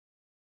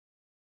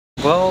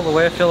Well, the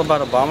way I feel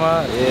about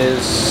Obama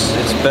is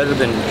it's better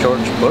than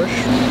George Bush.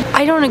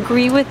 I don't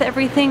agree with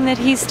everything that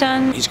he's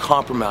done. He's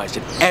compromised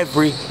at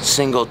every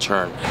single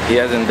turn. He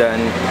hasn't done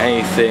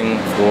anything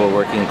for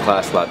working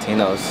class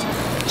Latinos.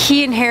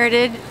 He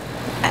inherited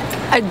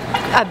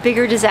a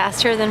bigger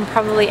disaster than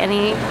probably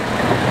any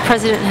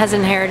president has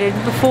inherited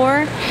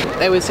before.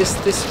 There was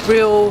this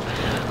real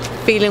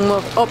feeling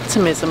of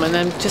optimism, and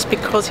then just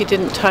because he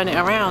didn't turn it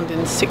around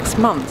in 6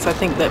 months, I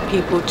think that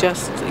people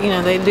just,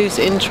 they lose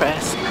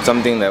interest.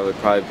 Something that would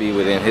probably be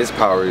within his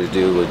power to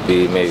do would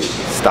be maybe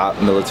stop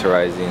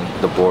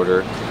militarizing the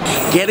border.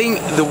 Getting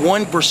the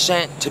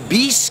 1% to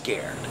be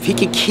scared. If he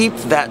could keep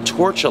that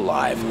torch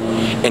alive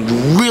and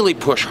really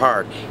push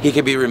hard, he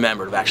could be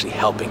remembered of actually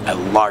helping a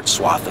large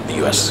swath of the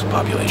U.S.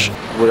 population.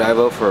 Would I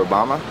vote for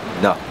Obama?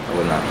 No, I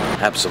would not.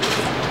 Absolutely.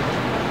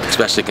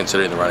 Especially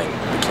considering the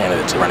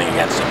candidates running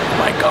against him.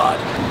 My God.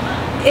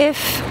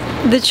 If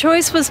the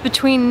choice was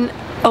between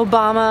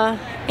Obama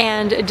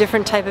and a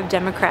different type of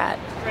Democrat,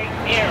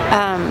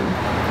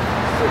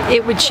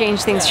 it would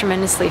change things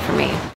tremendously for me.